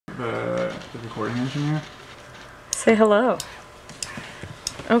the recording engineer. Say hello.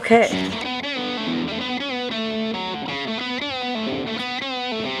 Okay.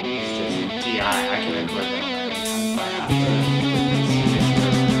 It's just DI. I can record that anytime if I have to.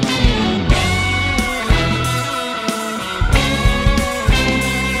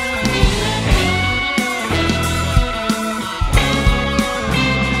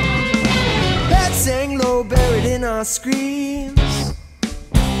 That sang low, buried in our screams,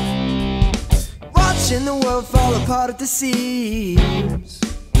 watching the world fall apart at the seams.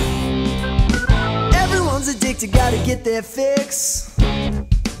 Everyone's addicted, gotta get their fix.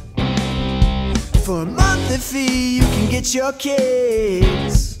 For a monthly fee, you can get your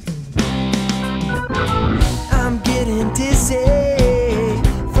kicks. I'm getting dizzy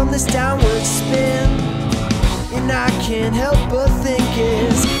from this downward spin, and I can't help but think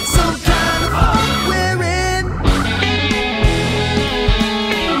it's some kind of fun we're in.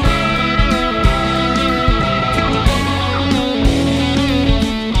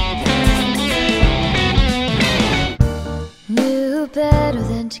 Better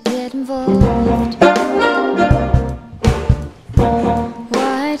than to get involved.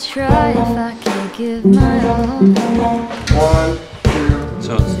 Why try if I can't give my all? 1, 2.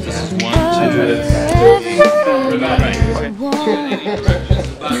 So this is 1, 2.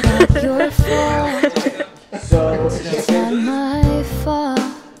 It's your fault. It's not my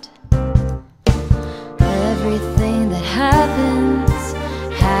fault. Everything that happens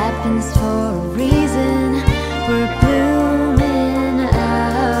happens for a reason. We're blooming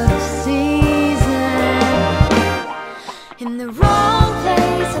out of season, in the wrong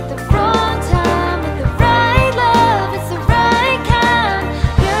place at the wrong time, with the right love, it's the right kind.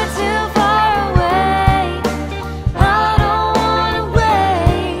 You're too far away, I don't wanna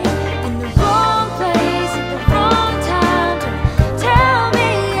wait. In the wrong place at the wrong time, don't tell me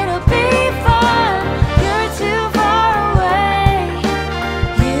it'll be fun. You're too far away,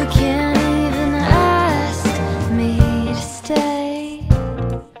 you can't even ask me to stay.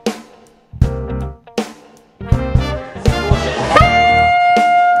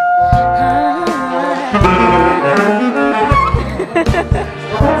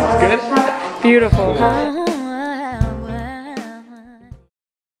 Good? Beautiful.